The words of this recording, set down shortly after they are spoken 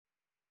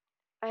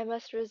I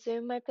must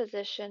resume my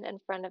position in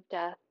front of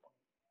death,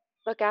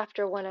 look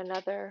after one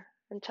another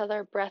until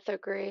our breath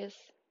agrees,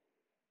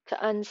 to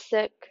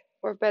unsick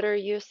or better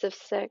use of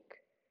sick.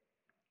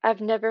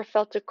 I've never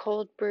felt a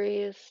cold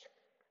breeze.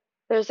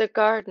 There's a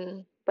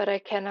garden, but I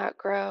cannot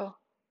grow.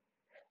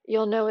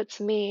 You'll know it's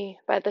me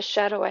by the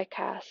shadow I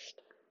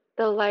cast,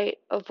 the light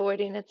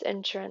avoiding its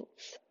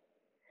entrance.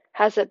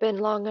 Has it been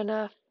long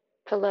enough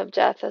to love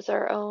death as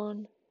our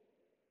own?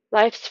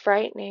 Life's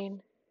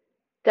frightening.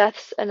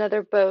 Death's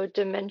another bowed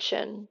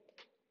dimension.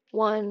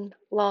 One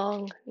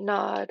long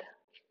nod.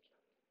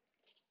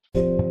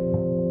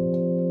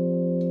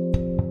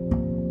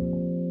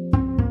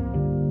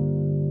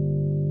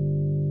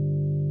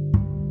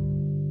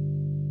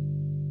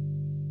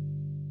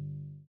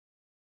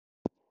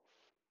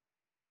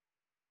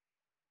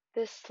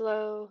 This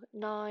slow,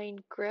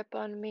 gnawing grip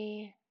on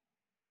me.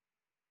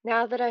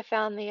 Now that I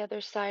found the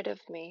other side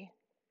of me,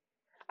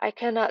 I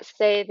cannot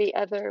say the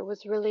other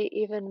was really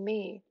even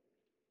me.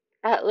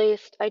 At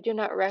least, I do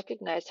not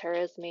recognize her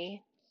as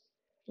me,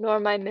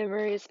 nor my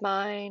memories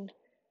mine,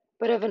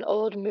 but of an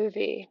old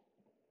movie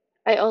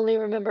I only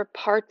remember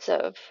parts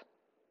of,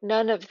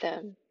 none of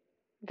them,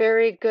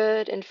 very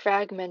good and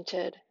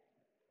fragmented.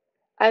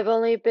 I've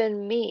only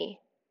been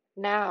me,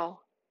 now.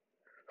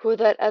 Who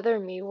that other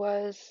me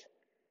was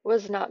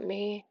not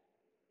me.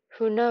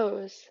 Who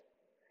knows?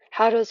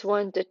 How does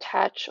one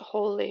detach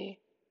wholly,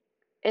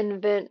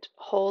 invent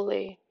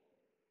wholly,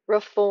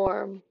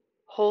 reform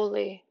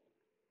wholly?